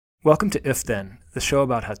Welcome to If Then, the show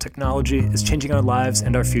about how technology is changing our lives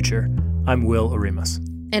and our future. I'm Will Arimas.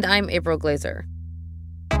 And I'm April Glazer.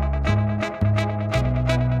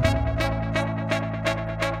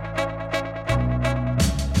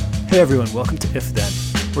 Hey everyone, welcome to If Then.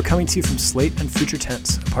 We're coming to you from Slate and Future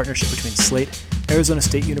Tense, a partnership between Slate, Arizona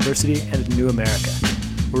State University, and New America.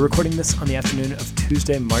 We're recording this on the afternoon of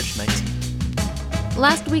Tuesday, March 19th.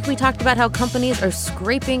 Last week, we talked about how companies are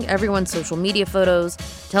scraping everyone's social media photos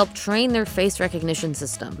to help train their face recognition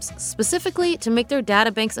systems, specifically to make their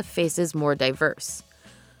databanks of faces more diverse.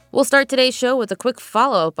 We'll start today's show with a quick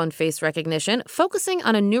follow-up on face recognition, focusing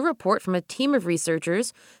on a new report from a team of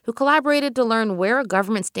researchers who collaborated to learn where a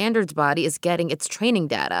government standards body is getting its training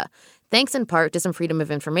data, thanks in part to some Freedom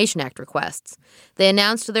of Information Act requests. They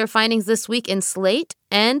announced their findings this week in Slate,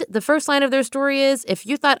 and the first line of their story is, if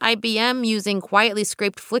you thought IBM using quietly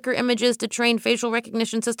scraped Flickr images to train facial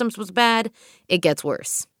recognition systems was bad, it gets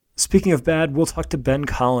worse. Speaking of bad, we'll talk to Ben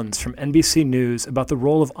Collins from NBC News about the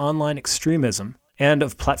role of online extremism and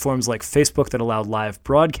of platforms like Facebook that allowed live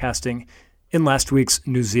broadcasting in last week's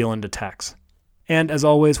New Zealand attacks. And as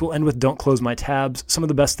always, we'll end with Don't Close My Tabs, some of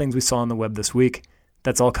the best things we saw on the web this week.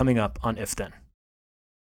 That's all coming up on If Then.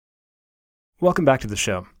 Welcome back to the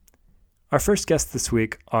show. Our first guests this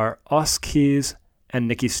week are Os Keys and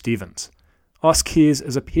Nikki Stevens. Os Keys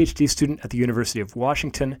is a PhD student at the University of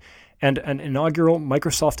Washington and an inaugural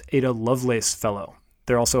Microsoft Ada Lovelace Fellow.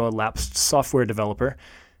 They're also a lapsed software developer.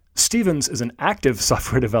 Stevens is an active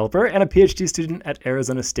software developer and a PhD student at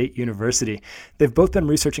Arizona State University. They've both been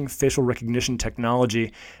researching facial recognition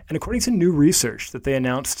technology, and according to new research that they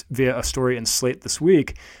announced via a story in Slate this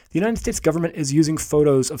week, the United States government is using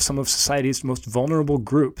photos of some of society's most vulnerable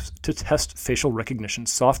groups to test facial recognition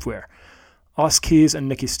software. Os Keys and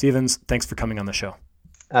Nikki Stevens, thanks for coming on the show.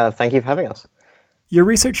 Thank you for having us. Your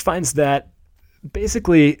research finds that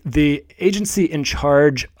basically the agency in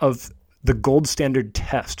charge of the gold standard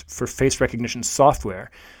test for face recognition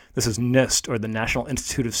software, this is NIST, or the National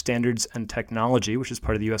Institute of Standards and Technology, which is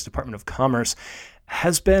part of the U.S. Department of Commerce,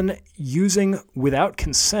 has been using, without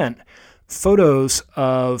consent, photos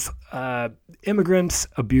of immigrants,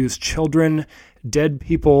 abused children, dead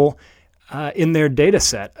people in their data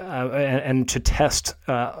set, and to test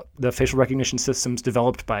the facial recognition systems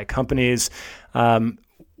developed by companies.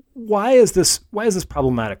 Why is this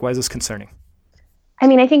problematic? Why is this concerning?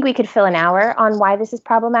 I think we could fill an hour on why this is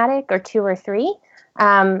problematic, or two or three.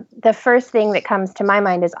 The first thing that comes to my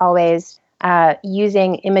mind is always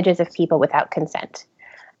using images of people without consent.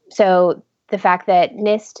 So the fact that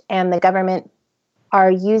NIST and the government are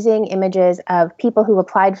using images of people who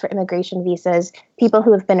applied for immigration visas, people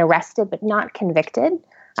who have been arrested but not convicted,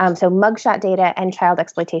 so mugshot data and child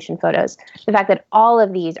exploitation photos. The fact that all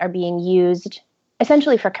of these are being used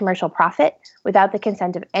essentially for commercial profit without the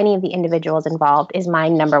consent of any of the individuals involved is my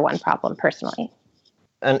number one problem personally.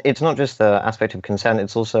 And it's not just the aspect of consent,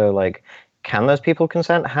 it's also like, can those people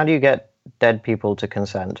consent? How do you get dead people to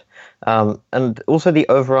consent? And also the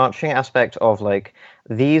overarching aspect of like,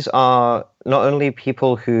 these are not only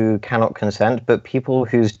people who cannot consent, but people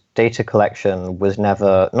whose data collection was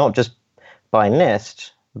never, not just by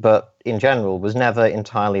NIST, but in general, was never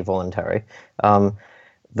entirely voluntary.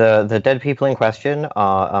 The dead people in question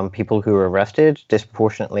are people who were arrested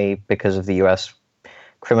disproportionately because of the U.S.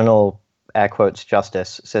 criminal, air quotes,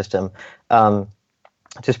 justice system.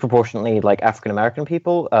 Disproportionately like African-American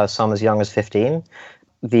people, some as young as 15.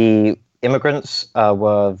 The immigrants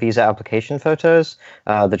were visa application photos.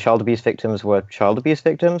 The child abuse victims were child abuse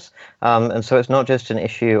victims. And so it's not just an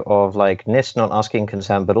issue of like NIST not asking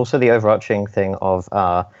consent, but also the overarching thing of,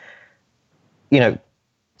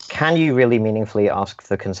 can you really meaningfully ask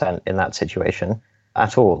for consent in that situation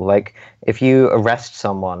at all? Like, if you arrest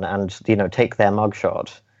someone and, take their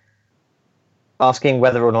mugshot, asking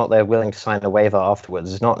whether or not they're willing to sign a waiver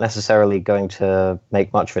afterwards is not necessarily going to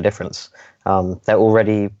make much of a difference. They're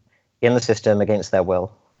already in the system against their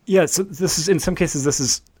will. Yeah, so this is, in some cases, this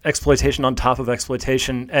is exploitation on top of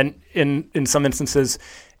exploitation. And in some instances,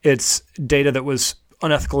 it's data that was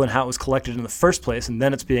unethical in how it was collected in the first place, and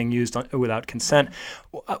then it's being used without consent.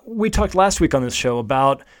 We talked last week on this show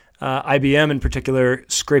about IBM in particular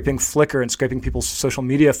scraping Flickr and scraping people's social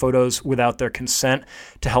media photos without their consent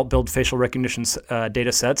to help build facial recognition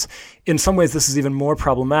data sets. In some ways, this is even more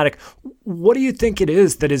problematic. What do you think it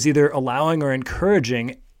is that is either allowing or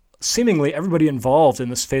encouraging seemingly everybody involved in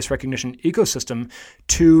this face recognition ecosystem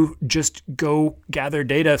to just go gather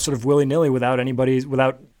data sort of willy-nilly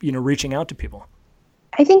without reaching out to people?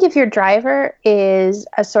 I think if your driver is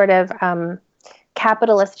a sort of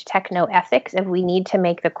capitalist techno ethics, if we need to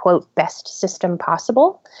make the quote best system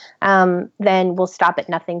possible, then we'll stop at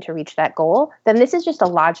nothing to reach that goal, then this is just a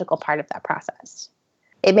logical part of that process.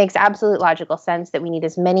 It makes absolute logical sense that we need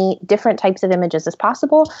as many different types of images as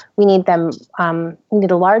possible. We need them, we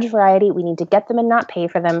need a large variety. We need to get them and not pay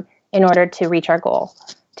for them in order to reach our goal.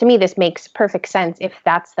 To me, this makes perfect sense if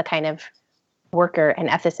that's the kind of worker and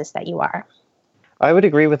ethicist that you are. I would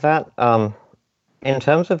agree with that. In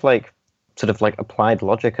terms of applied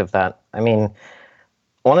logic of that, I mean,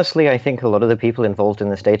 honestly, I think a lot of the people involved in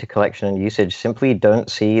this data collection and usage simply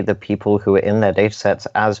don't see the people who are in their data sets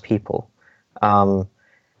as people. And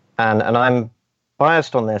I'm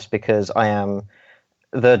biased on this because the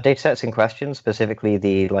datasets in question, specifically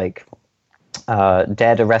the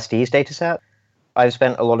dead arrestees dataset. I've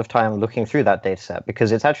spent a lot of time looking through that dataset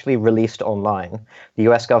because it's actually released online. The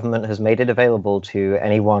US government has made it available to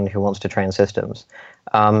anyone who wants to train systems.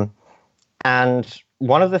 And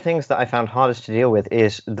one of the things that I found hardest to deal with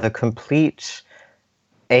is the complete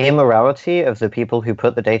amorality of the people who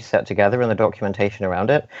put the dataset together and the documentation around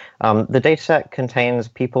it. The dataset contains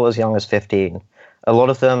people as young as 15. A lot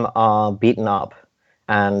of them are beaten up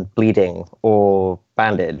and bleeding or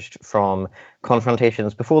bandaged from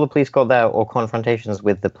confrontations before the police got there or confrontations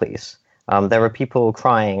with the police. There are people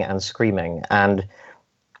crying and screaming, and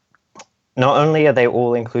not only are they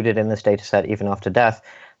all included in this dataset even after death,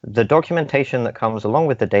 the documentation that comes along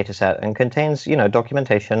with the dataset and contains,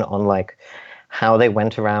 documentation on how they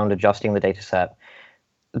went around adjusting the data set.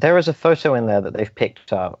 There is a photo in there that they've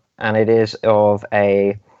picked up, and it is of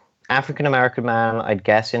a African-American man, I'd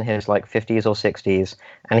guess in his 50s or 60s,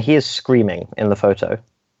 and he is screaming in the photo.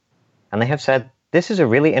 And they have said, this is a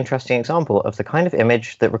really interesting example of the kind of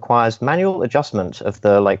image that requires manual adjustment of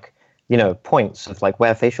the points of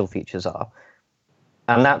where facial features are.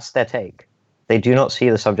 And that's their take. They do not see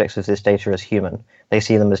the subjects of this data as human. They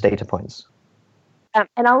see them as data points.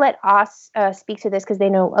 And I'll let Oss speak to this because they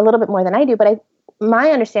know a little bit more than I do. But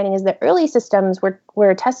my understanding is that early systems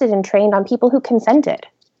were tested and trained on people who consented.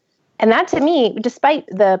 And that, to me, despite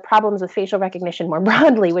the problems with facial recognition more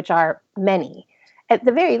broadly, which are many, at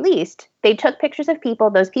the very least, they took pictures of people.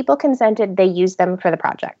 Those people consented. They used them for the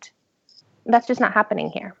project. That's just not happening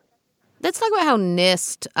here. Let's talk about how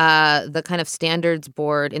NIST, the kind of standards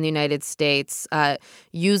board in the United States,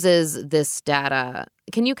 uses this data.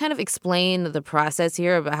 Can you kind of explain the process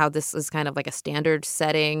here about how this is kind of like a standard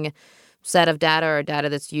setting set of data or data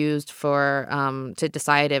that's used for to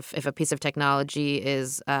decide if a piece of technology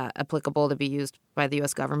is applicable to be used by the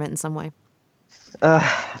U.S. government in some way?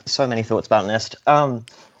 So many thoughts about NIST.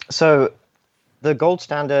 So the gold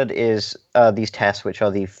standard is these tests, which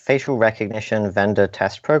are the Facial Recognition Vendor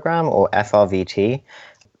Test Program, or FRVT.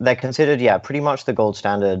 They're considered, pretty much the gold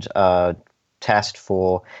standard test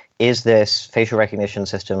for, is this facial recognition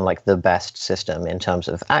system the best system in terms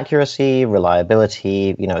of accuracy,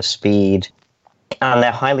 reliability, speed, and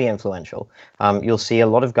they're highly influential. You'll see a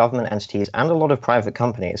lot of government entities and a lot of private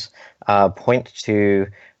companies point to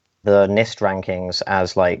the NIST rankings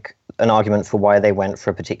as an argument for why they went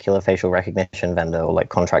for a particular facial recognition vendor or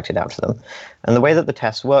contracted out to them. And the way that the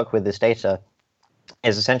tests work with this data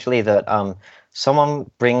is essentially that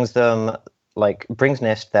someone brings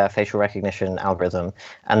NIST their facial recognition algorithm,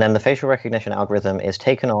 and then the facial recognition algorithm is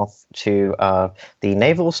taken off to the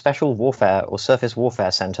Naval Special Warfare or Surface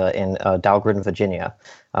Warfare Center in Dahlgren, Virginia,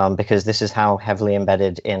 because this is how heavily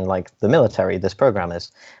embedded in the military this program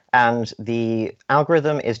is. And the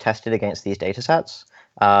algorithm is tested against these data sets,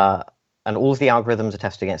 and all of the algorithms are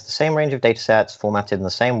tested against the same range of data sets, formatted in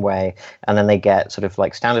the same way, and then they get sort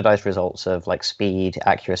of standardized results of speed,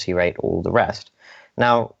 accuracy rate, all the rest.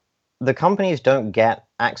 Now, the companies don't get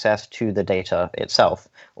access to the data itself,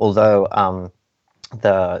 although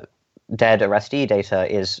the dead arrestee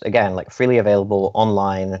data is, again, freely available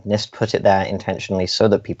online. NIST put it there intentionally so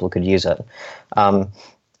that people could use it.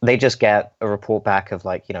 They just get a report back of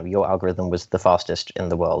your algorithm was the fastest in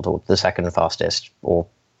the world, or the second fastest, or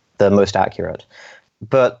the most accurate.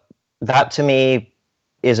 But that, to me,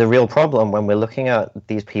 is a real problem when we're looking at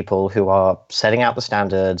these people who are setting out the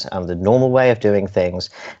standards and the normal way of doing things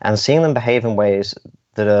and seeing them behave in ways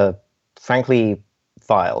that are frankly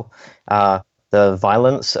vile. The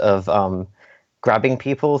violence of grabbing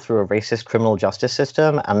people through a racist criminal justice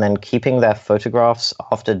system and then keeping their photographs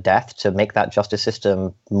after death to make that justice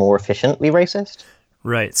system more efficiently racist.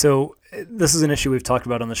 Right. So this is an issue we've talked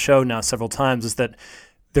about on the show now several times, is that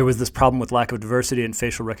there was this problem with lack of diversity in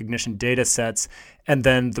facial recognition data sets. And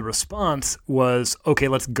then the response was, okay,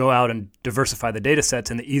 let's go out and diversify the data sets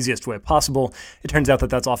in the easiest way possible. It turns out that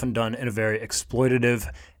that's often done in a very exploitative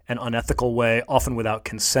an unethical way, often without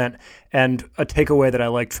consent. And a takeaway that I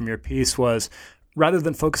liked from your piece was, rather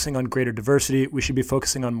than focusing on greater diversity, we should be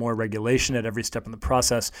focusing on more regulation at every step in the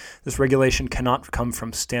process. This regulation cannot come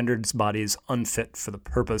from standards bodies unfit for the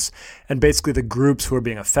purpose. And basically, the groups who are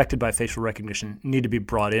being affected by facial recognition need to be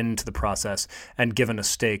brought into the process and given a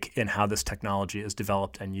stake in how this technology is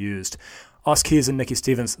developed and used. Os Keys and Nikki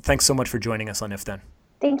Stevens, thanks so much for joining us on If Then.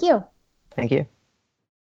 Thank you. Thank you.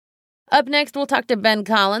 Up next, we'll talk to Ben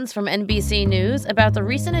Collins from NBC News about the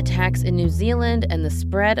recent attacks in New Zealand and the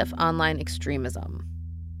spread of online extremism.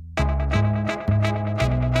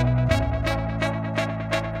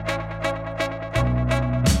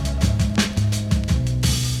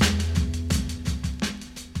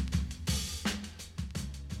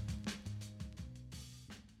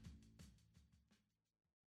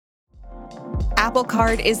 Apple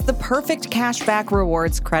Card is the perfect cashback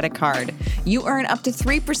rewards credit card. You earn up to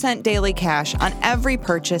 3% daily cash on every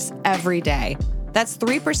purchase every day. That's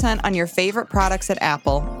 3% on your favorite products at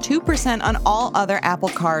Apple, 2% on all other Apple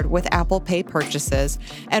Card with Apple Pay purchases,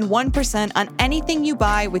 and 1% on anything you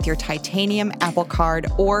buy with your titanium Apple Card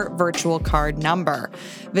or virtual card number.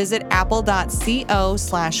 Visit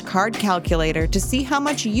apple.co/card calculator to see how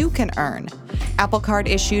much you can earn. Apple Card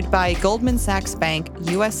issued by Goldman Sachs Bank,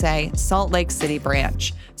 USA, Salt Lake City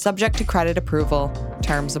branch. Subject to credit approval.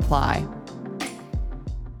 Terms apply.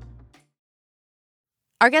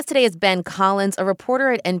 Our guest today is Ben Collins, a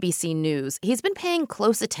reporter at NBC News. He's been paying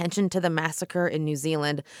close attention to the massacre in New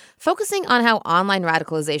Zealand, focusing on how online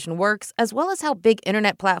radicalization works, as well as how big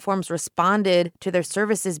internet platforms responded to their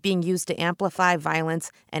services being used to amplify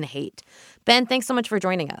violence and hate. Ben, thanks so much for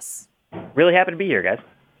joining us. Really happy to be here, guys.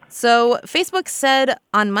 So Facebook said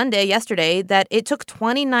on Monday, yesterday, that it took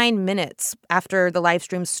 29 minutes after the live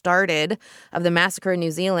stream started of the massacre in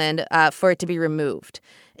New Zealand for it to be removed.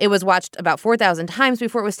 It was watched about 4,000 times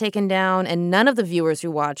before it was taken down, and none of the viewers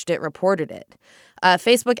who watched it reported it.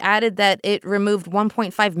 Facebook added that it removed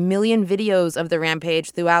 1.5 million videos of the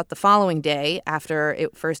rampage throughout the following day after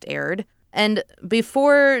it first aired. And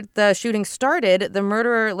before the shooting started, the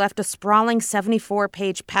murderer left a sprawling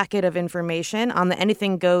 74-page packet of information on the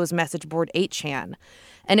Anything Goes message board 8chan.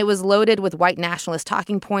 And it was loaded with white nationalist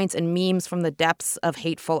talking points and memes from the depths of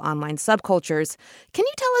hateful online subcultures. Can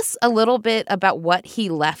you tell us a little bit about what he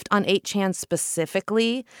left on 8chan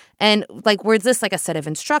specifically? And, was this like a set of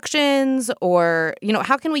instructions? Or,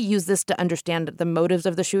 how can we use this to understand the motives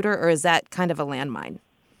of the shooter? Or is that kind of a landmine?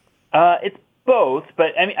 It's both,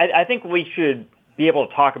 but I think we should be able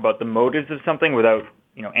to talk about the motives of something without,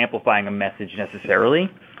 amplifying a message necessarily.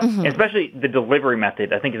 Mm-hmm. And especially the delivery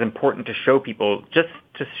method, I think, is important to show people, just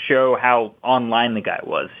to show how online the guy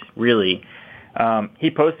was, really.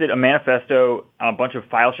 He posted a manifesto on a bunch of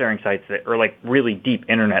file sharing sites that are like really deep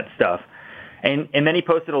internet stuff. And then he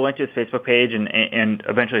posted a link to his Facebook page and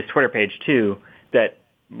eventually his Twitter page too that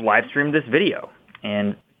live streamed this video.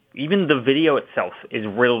 And even the video itself is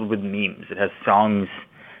riddled with memes. It has songs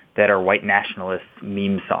that are white nationalist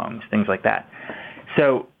meme songs, things like that.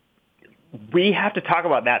 So we have to talk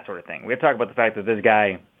about that sort of thing. We have to talk about the fact that this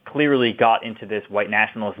guy clearly got into this white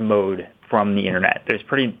nationalist mode from the internet. There's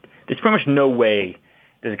pretty much no way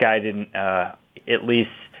this guy didn't at least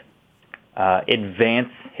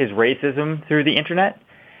advance his racism through the internet.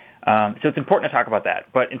 So it's important to talk about that.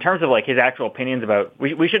 But in terms of his actual opinions about,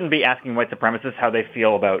 we shouldn't be asking white supremacists how they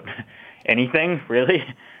feel about anything, really.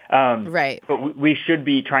 Right. But we should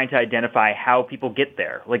be trying to identify how people get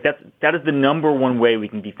there. That is the number one way we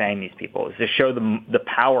can defang these people, is to show them the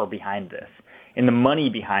power behind this and the money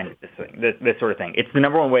behind this sort of thing. It's the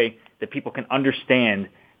number one way that people can understand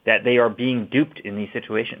that they are being duped in these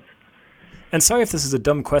situations. And sorry if this is a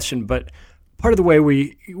dumb question, but part of the way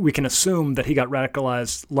we can assume that he got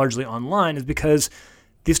radicalized largely online is because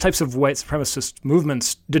these types of white supremacist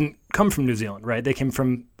movements didn't come from New Zealand, right?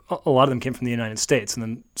 A lot of them came from the United States and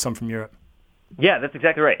then some from Europe. Yeah, that's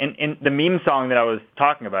exactly right. And the meme song that I was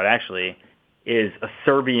talking about actually is a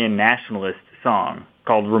Serbian nationalist song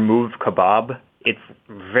called Remove Kebab. It's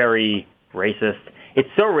very racist. It's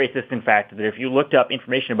so racist, in fact, that if you looked up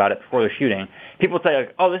information about it before the shooting, people would say,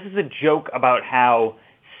 oh, this is a joke about how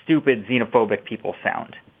stupid xenophobic people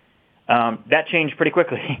sound. That changed pretty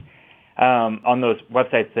quickly on those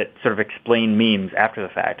websites that sort of explain memes after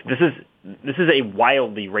the fact. This is a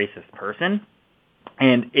wildly racist person,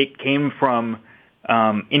 and it came from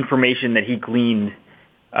information that he gleaned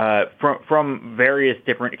from various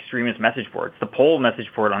different extremist message boards. The poll message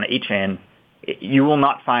board on 8chan, you will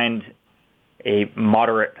not find a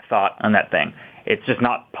moderate thought on that thing. It's just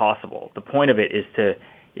not possible. The point of it is to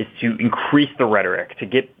increase the rhetoric, to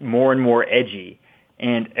get more and more edgy,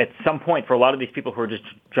 And at some point, for a lot of these people who are just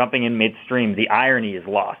jumping in midstream, the irony is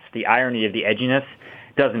lost. The irony of the edginess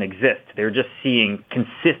doesn't exist. They're just seeing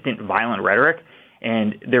consistent violent rhetoric,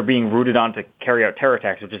 and they're being rooted on to carry out terror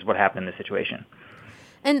attacks, which is what happened in this situation.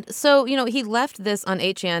 And so, he left this on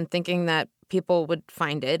 8chan thinking that people would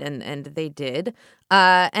find it, and they did.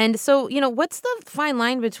 And so, what's the fine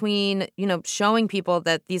line between, showing people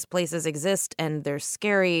that these places exist and they're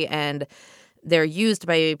scary and they're used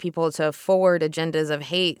by people to forward agendas of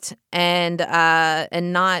hate and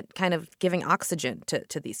not kind of giving oxygen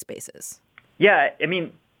to these spaces? Yeah, I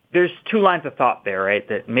mean, there's two lines of thought there, right?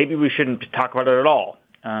 That maybe we shouldn't talk about it at all.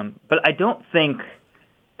 But I don't think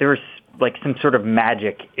there's like some sort of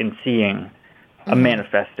magic in seeing a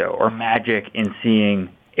manifesto or magic in seeing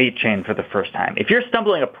 8chan for the first time. If you're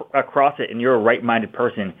stumbling across it and you're a right-minded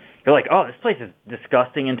person, you're like, oh, this place is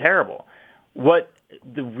disgusting and terrible. What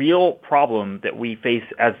the real problem that we face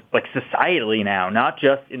as like societally now, not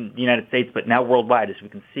just in the United States, but now worldwide, as we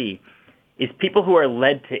can see, is people who are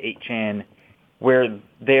led to 8chan where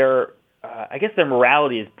their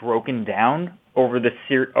morality is broken down over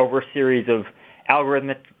a series of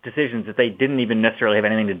algorithmic decisions that they didn't even necessarily have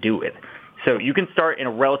anything to do with. So you can start in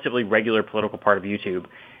a relatively regular political part of YouTube,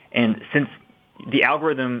 and since the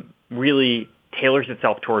algorithm really tailors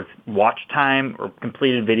itself towards watch time or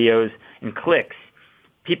completed videos and clicks,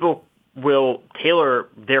 people will tailor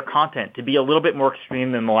their content to be a little bit more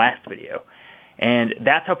extreme than the last video. And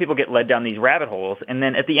that's how people get led down these rabbit holes. And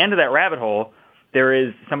then at the end of that rabbit hole, there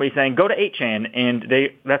is somebody saying, go to 8chan, and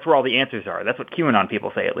that's where all the answers are. That's what QAnon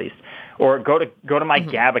people say, at least. Or go to my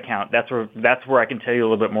Gab account. That's where I can tell you a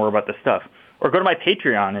little bit more about this stuff. Or go to my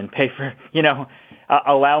Patreon and pay for,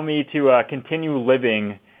 allow me to continue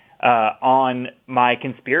living on my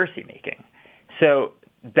conspiracy making. So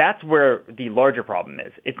that's where the larger problem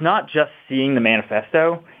is. It's not just seeing the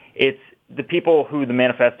manifesto. It's the people who the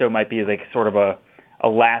manifesto might be like sort of a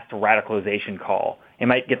last radicalization call. It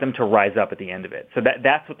might get them to rise up at the end of it. So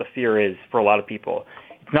that's what the fear is for a lot of people.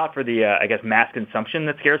 It's not for the, mass consumption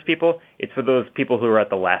that scares people. It's for those people who are at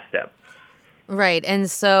the last step. Right. And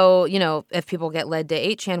so, if people get led to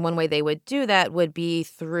 8chan, one way they would do that would be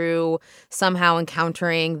through somehow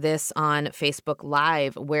encountering this on Facebook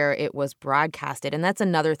Live where it was broadcasted. And that's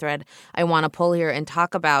another thread I want to pull here and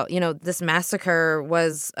talk about. This massacre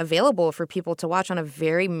was available for people to watch on a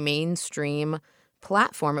very mainstream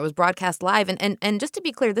platform. It was broadcast live. And just to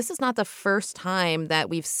be clear, this is not the first time that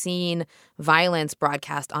we've seen violence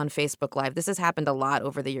broadcast on Facebook Live. This has happened a lot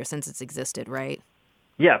over the years since it's existed, right?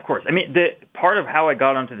 Yeah, of course. I mean, the part of how I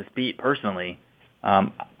got onto this beat personally,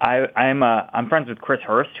 I'm friends with Chris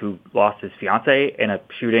Hurst, who lost his fiance in a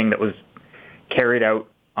shooting that was carried out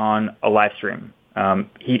on a live stream.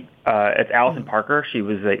 It's Allison Parker. She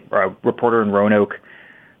was a reporter in Roanoke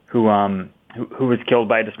who was killed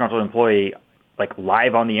by a disgruntled employee, like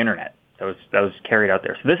live on the internet. That was carried out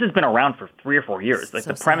there. So this has been around for 3 or 4 years. Like,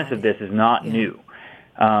 so the premise of this is not new.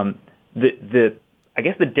 I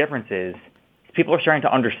guess the difference is people are starting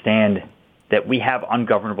to understand that we have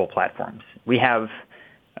ungovernable platforms. We have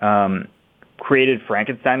created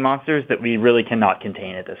Frankenstein monsters that we really cannot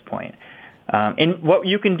contain at this point. And what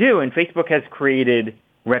you can do, and Facebook has created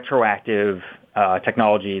retroactive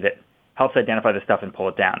technology that helps identify the stuff and pull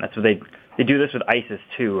it down. That's what they do this with ISIS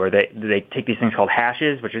too, or they take these things called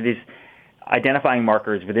hashes, which are these identifying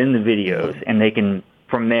markers within the videos, and they can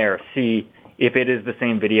from there see if it is the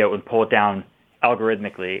same video and pull it down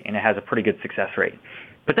algorithmically, and it has a pretty good success rate.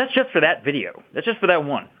 But that's just for that video. That's just for that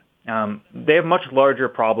one. They have much larger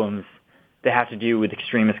problems that have to do with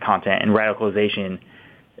extremist content and radicalization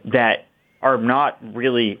that are not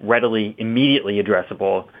really readily, immediately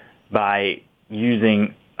addressable by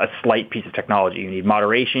using a slight piece of technology. You need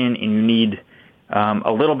moderation, and you need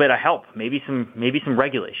a little bit of help, maybe some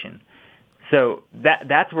regulation. So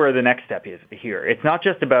that's where the next step is here. It's not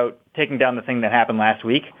just about taking down the thing that happened last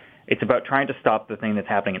week. It's about trying to stop the thing that's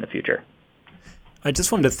happening in the future. I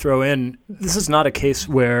just wanted to throw in, this is not a case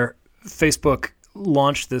where Facebook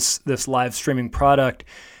launched this live streaming product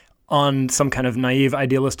on some kind of naive,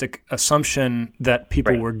 idealistic assumption that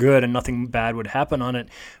people were good and nothing bad would happen on it.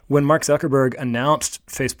 When Mark Zuckerberg announced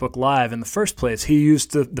Facebook Live in the first place, he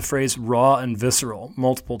used the phrase raw and visceral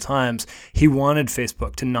multiple times. He wanted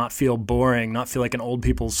Facebook to not feel boring, not feel like an old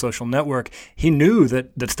people's social network. He knew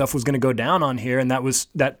that stuff was going to go down on here, and that,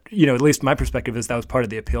 at least my perspective is that was part of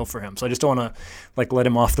the appeal for him. So I just don't want to let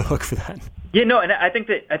him off the hook for that. Yeah, no, and I think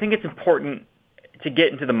it's important to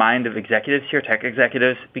get into the mind of executives here, tech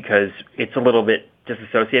executives, because it's a little bit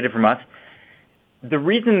disassociated from us. The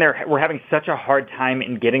reason we're having such a hard time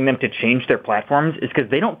in getting them to change their platforms is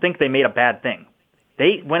because they don't think they made a bad thing.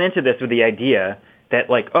 They went into this with the idea that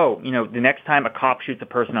like, oh, the next time a cop shoots a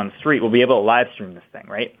person on the street, we'll be able to live stream this thing,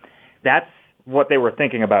 right? That's what they were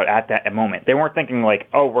thinking about at that moment. They weren't thinking like,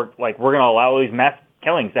 oh, we're going to allow these mass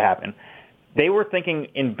killings to happen. They were thinking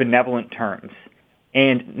in benevolent terms.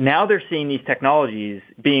 And now they're seeing these technologies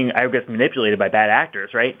being, I guess, manipulated by bad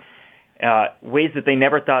actors, right? Ways that they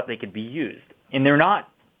never thought they could be used. And they're not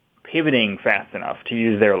pivoting fast enough, to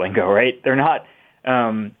use their lingo, right? They're not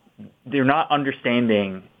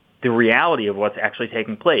understanding the reality of what's actually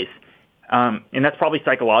taking place. And that's probably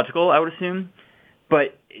psychological, I would assume.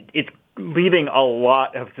 But it's leaving a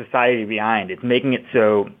lot of society behind. It's making it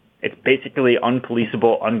so it's basically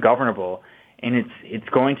unpoliceable, ungovernable, and it's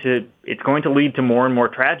going to lead to more and more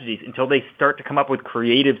tragedies until they start to come up with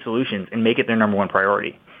creative solutions and make it their number one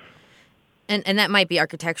priority. And that might be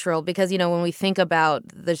architectural because, when we think about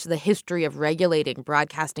the history of regulating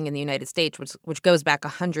broadcasting in the United States, which goes back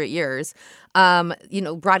 100 years,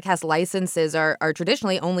 broadcast licenses are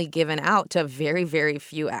traditionally only given out to very, very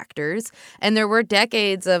few actors. And there were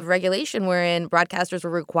decades of regulation wherein broadcasters were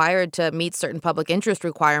required to meet certain public interest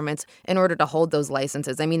requirements in order to hold those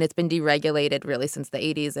licenses. I mean, it's been deregulated really since the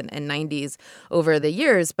 80s and 90s over the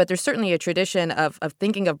years, but there's certainly a tradition of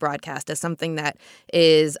thinking of broadcast as something that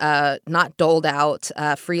is not doled out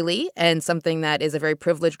freely and something that is a very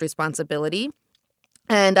privileged responsibility.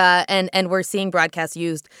 And we're seeing broadcasts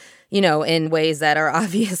used, in ways that are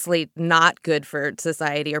obviously not good for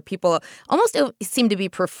society, or people almost seem to be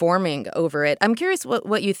performing over it. I'm curious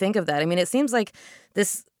what you think of that. I mean, it seems like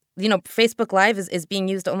this, Facebook Live is being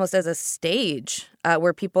used almost as a stage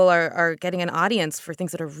where people are getting an audience for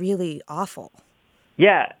things that are really awful.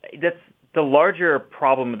 Yeah, that's the larger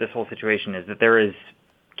problem with this whole situation is that there is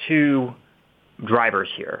two drivers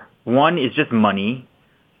here. One is just money.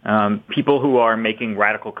 People who are making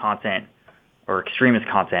radical content or extremist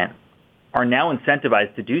content are now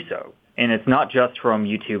incentivized to do so. And it's not just from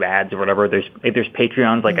YouTube ads or whatever. There's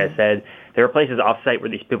Patreons, like I said. There are places off-site where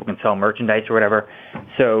these people can sell merchandise or whatever.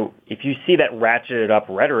 So if you see that ratcheted up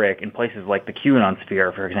rhetoric in places like the QAnon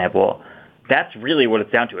sphere, for example, that's really what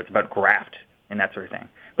it's down to. It's about graft and that sort of thing.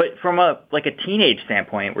 But from a teenage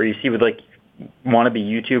standpoint, where you see with wannabe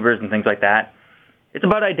YouTubers and things like that, it's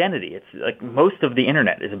about identity. It's like most of the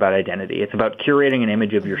internet is about identity. It's about curating an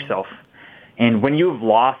image of yourself. And when you've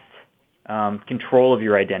lost control of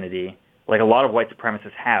your identity, like a lot of white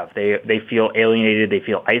supremacists have, they feel alienated, they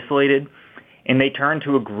feel isolated, and they turn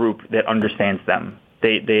to a group that understands them,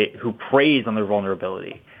 who preys on their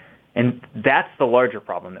vulnerability. And that's the larger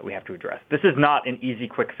problem that we have to address. This is not an easy,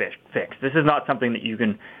 quick fix. This is not something that you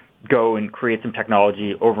can go and create some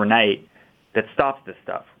technology overnight that stops this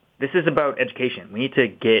stuff. This is about education. We need to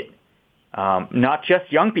get not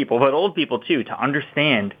just young people, but old people too, to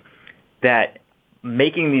understand that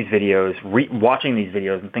making these videos, watching these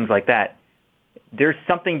videos and things like that, there's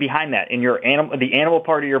something behind that in the animal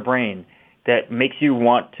part of your brain that makes you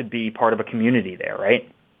want to be part of a community there, right?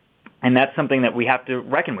 And that's something that we have to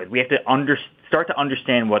reckon with. We have to start to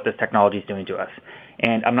understand what this technology is doing to us.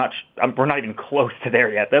 And we're not even close to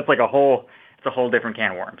there yet. That's it's a whole different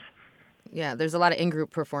can of worms. Yeah, there's a lot of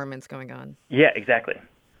in-group performance going on. Yeah, exactly.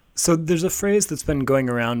 So there's a phrase that's been going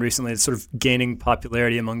around recently. It's sort of gaining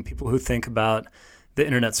popularity among people who think about the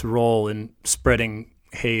internet's role in spreading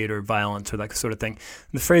hate or violence or that sort of thing.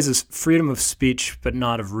 And the phrase is freedom of speech, but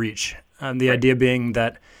not of reach. And the idea being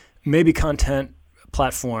that maybe content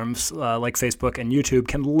platforms like Facebook and YouTube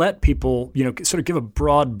can let people, sort of give a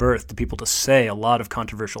broad berth to people to say a lot of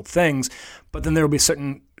controversial things, but then there will be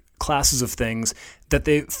certain classes of things that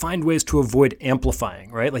they find ways to avoid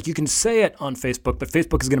amplifying, right? Like you can say it on Facebook, but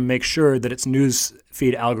Facebook is going to make sure that its news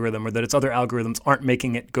feed algorithm or that its other algorithms aren't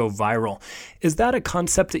making it go viral. Is that a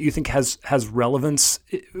concept that you think has relevance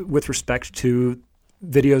with respect to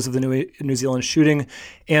videos of the New Zealand shooting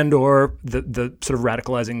and or the sort of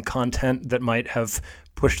radicalizing content that might have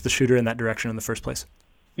pushed the shooter in that direction in the first place?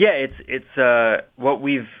 Yeah, it's what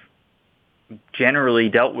we've generally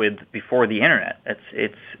dealt with before the internet.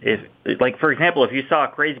 It's like, for example, if you saw a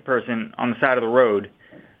crazy person on the side of the road,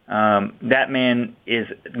 that man is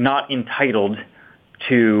not entitled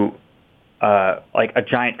to a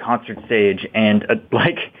giant concert stage and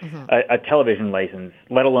a television license,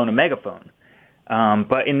 let alone a megaphone.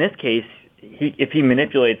 But in this case, if he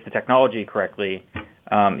manipulates the technology correctly,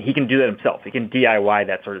 he can do that himself. He can DIY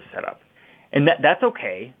that sort of setup. And that's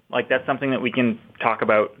okay. That's something that we can talk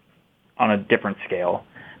about on a different scale.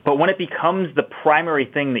 But when it becomes the primary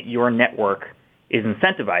thing that your network is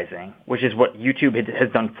incentivizing, which is what YouTube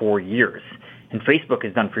has done for years, and Facebook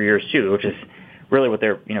has done for years too, which is really what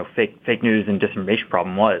their fake news and disinformation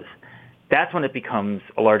problem was, that's when it becomes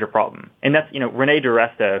a larger problem. And that's, Renee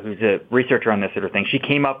DiResta, who's a researcher on this sort of thing, she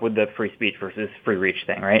came up with the free speech versus free reach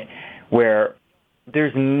thing, right? Where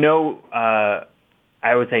there's no,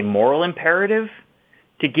 I would say, moral imperative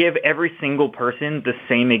to give every single person the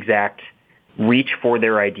same exact reach for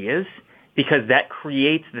their ideas, because that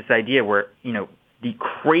creates this idea where, the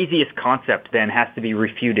craziest concept then has to be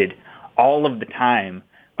refuted all of the time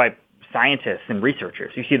by scientists and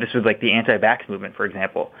researchers. You see this with like the anti-vax movement, for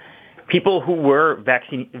example. People who were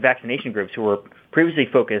vaccination groups who were previously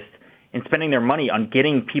focused in spending their money on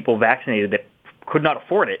getting people vaccinated that could not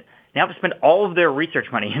afford it now have to spend all of their research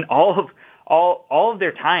money and all of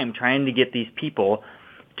their time trying to get these people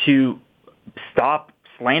to stop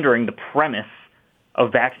slandering the premise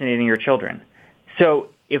of vaccinating your children. So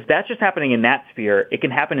if that's just happening in that sphere, it can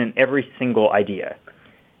happen in every single idea.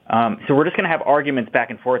 So we're just going to have arguments back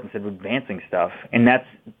and forth instead of advancing stuff, and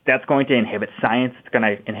that's going to inhibit science. It's going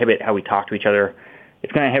to inhibit how we talk to each other.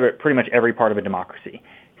 It's going to inhibit pretty much every part of a democracy.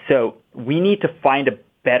 So we need to find a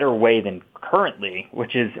better way than currently,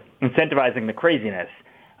 which is incentivizing the craziness.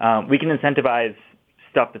 We can incentivize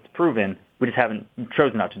stuff that's proven. We just haven't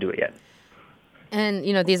chosen not to do it yet. And,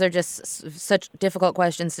 these are just such difficult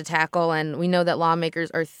questions to tackle, and we know that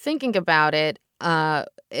lawmakers are thinking about it.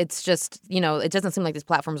 It's just, it doesn't seem like these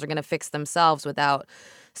platforms are going to fix themselves without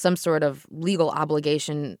some sort of legal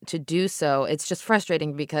obligation to do so. It's just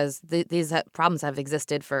frustrating because these problems have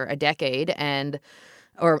existed for a decade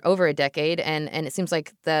or over a decade, and it seems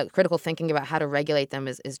like the critical thinking about how to regulate them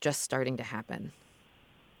is just starting to happen.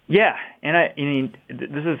 Yeah, and I mean,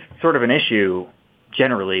 this is sort of an issue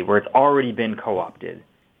generally where it's already been co-opted.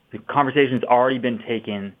 The conversation's already been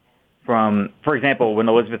taken from, for example, when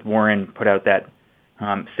Elizabeth Warren put out that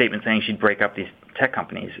statement saying she'd break up these tech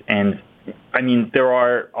companies. And, I mean, there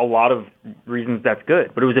are a lot of reasons that's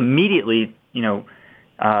good, but it was immediately,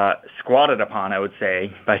 squatted upon, I would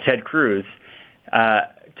say, by Ted Cruz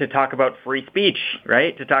to talk about free speech,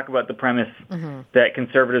 right? To talk about the premise that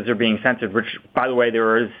conservatives are being censored, which, by the way,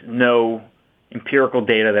 there is no empirical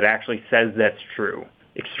data that actually says that's true.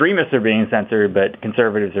 Extremists are being censored, but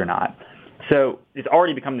conservatives are not. So it's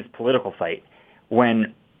already become this political fight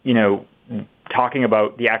when, talking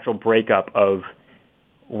about the actual breakup of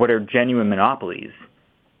what are genuine monopolies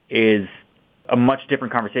is a much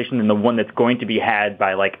different conversation than the one that's going to be had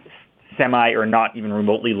by like semi or not even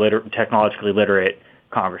remotely technologically literate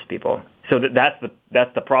Congress people. So that's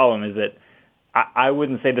the problem, is that I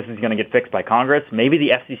wouldn't say this is going to get fixed by Congress. Maybe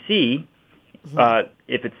the FCC,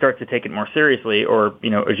 if it starts to take it more seriously, or,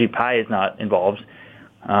 Ajit Pai is not involved,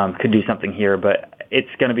 could do something here, but it's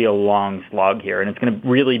going to be a long slog here, and it's going to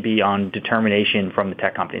really be on determination from the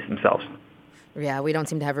tech companies themselves. Yeah, we don't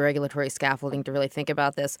seem to have a regulatory scaffolding to really think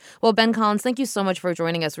about this. Well, Ben Collins, thank you so much for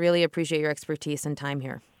joining us. Really appreciate your expertise and time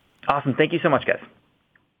here. Awesome. Thank you so much, guys.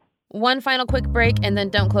 One final quick break, and then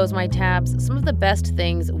don't close my tabs. Some of the best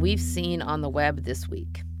things we've seen on the web this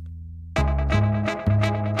week.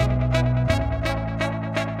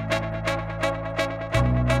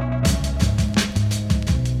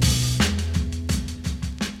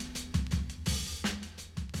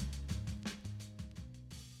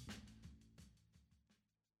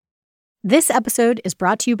 This episode is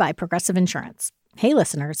brought to you by Progressive Insurance. Hey,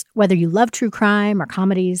 listeners, whether you love true crime or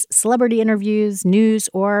comedies, celebrity interviews, news,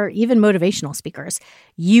 or even motivational speakers,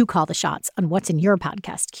 you call the shots on what's in your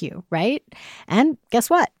podcast queue, right? And guess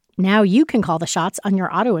what? Now you can call the shots on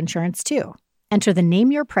your auto insurance, too. Enter the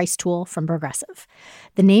Name Your Price tool from Progressive.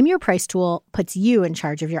 The Name Your Price tool puts you in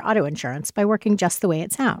charge of your auto insurance by working just the way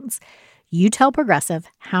it sounds. You tell Progressive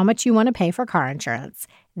how much you want to pay for car insurance.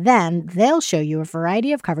 Then they'll show you a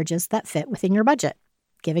variety of coverages that fit within your budget,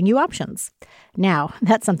 giving you options. Now,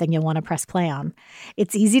 that's something you'll want to press play on.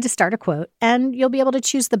 It's easy to start a quote, and you'll be able to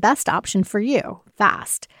choose the best option for you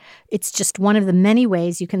fast. It's just one of the many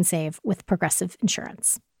ways you can save with Progressive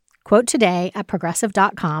Insurance. Quote today at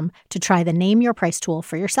Progressive.com to try the Name Your Price tool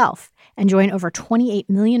for yourself and join over 28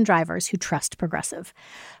 million drivers who trust Progressive.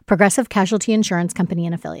 Progressive Casualty Insurance Company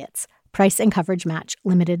and Affiliates. Price and coverage match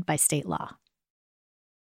limited by state law.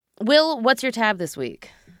 Will, what's your tab this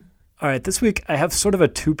week? All right, this week I have sort of a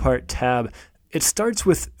two-part tab. It starts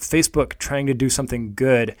with Facebook trying to do something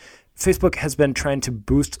good. Facebook has been trying to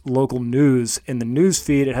boost local news. In the news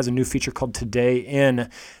feed, it has a new feature called Today In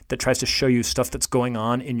that tries to show you stuff that's going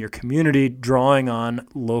on in your community, drawing on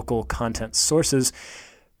local content sources.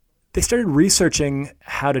 They started researching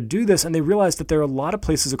how to do this, and they realized that there are a lot of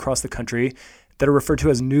places across the country that are referred to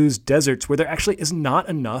as news deserts, where there actually is not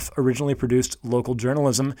enough originally produced local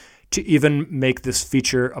journalism to even make this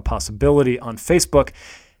feature a possibility on Facebook.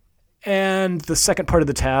 And the second part of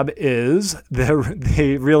the tab is the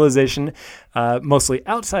realization, mostly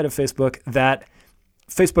outside of Facebook, that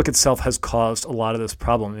Facebook itself has caused a lot of this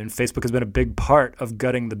problem. And Facebook has been a big part of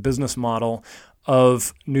gutting the business model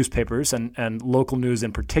of newspapers and local news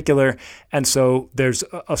in particular. And so there's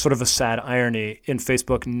a sort of a sad irony in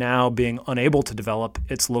Facebook now being unable to develop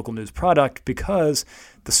its local news product because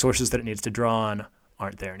the sources that it needs to draw on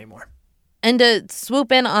aren't there anymore. And to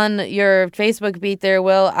swoop in on your Facebook beat there,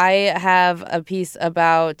 Will, I have a piece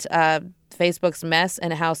about Facebook's mess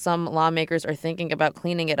and how some lawmakers are thinking about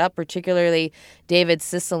cleaning it up, particularly David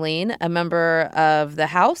Cicilline, a member of the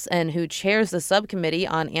House and who chairs the subcommittee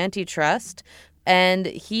on antitrust. And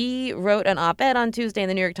he wrote an op-ed on Tuesday in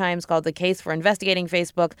the New York Times called "The Case for Investigating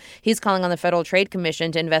Facebook." He's calling on the Federal Trade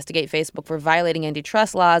Commission to investigate Facebook for violating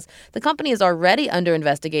antitrust laws. The company is already under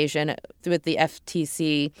investigation with the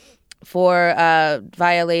FTC for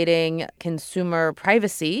violating consumer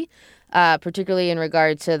privacy, particularly in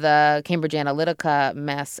regard to the Cambridge Analytica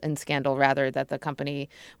mess and scandal, rather, that the company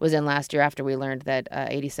was in last year after we learned that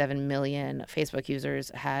 87 million Facebook users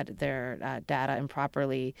had their data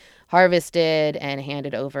improperly harvested and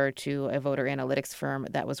handed over to a voter analytics firm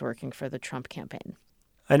that was working for the Trump campaign.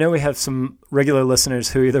 I know we have some regular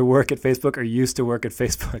listeners who either work at Facebook or used to work at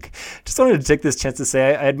Facebook. Just wanted to take this chance to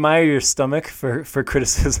say I admire your stomach for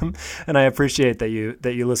criticism, and I appreciate that you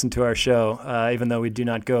listen to our show, even though we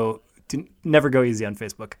never go easy on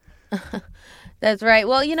Facebook. That's right.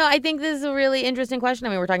 Well, I think this is a really interesting question. I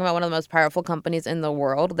mean, we're talking about one of the most powerful companies in the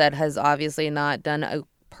world that has obviously not done a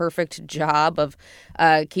perfect job of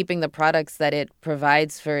keeping the products that it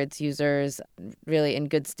provides for its users really in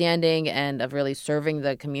good standing and of really serving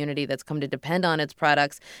the community that's come to depend on its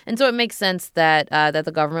products. And so it makes sense that that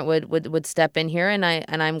the government would step in here. And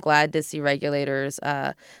I'm glad to see regulators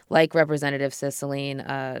like Representative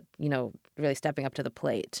Cicilline, really stepping up to the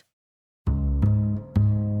plate.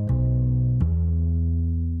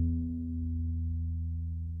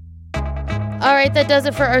 All right, that does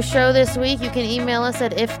it for our show this week. You can email us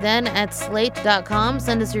at ifthen@slate.com.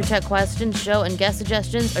 Send us your tech questions, show and guest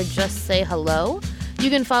suggestions, or just say hello.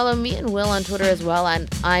 You can follow me and Will on Twitter as well.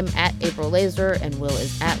 I'm at April Laser, and Will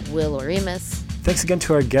is at Will Oremus. Thanks again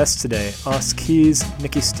to our guests today, Os Keys,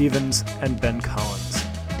 Nikki Stevens, and Ben Collins.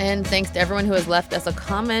 And thanks to everyone who has left us a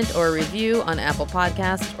comment or a review on Apple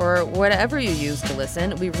Podcasts or whatever you use to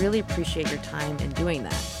listen. We really appreciate your time in doing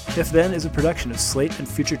that. If Then is a production of Slate and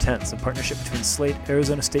Future Tense, a partnership between Slate,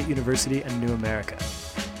 Arizona State University, and New America.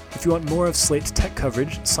 If you want more of Slate's tech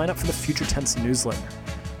coverage, sign up for the Future Tense newsletter.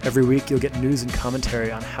 Every week, you'll get news and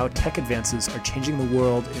commentary on how tech advances are changing the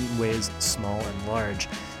world in ways small and large.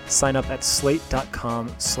 Sign up at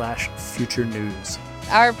slate.com/future news.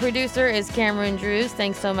 Our producer is Cameron Drews.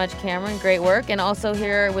 Thanks so much, Cameron. Great work. And also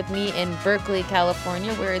here with me in Berkeley,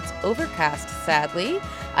 California, where it's overcast, sadly.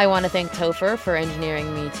 I want to thank Topher for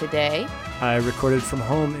engineering me today. I recorded from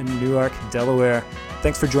home in Newark, Delaware.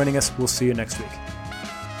 Thanks for joining us. We'll see you next week.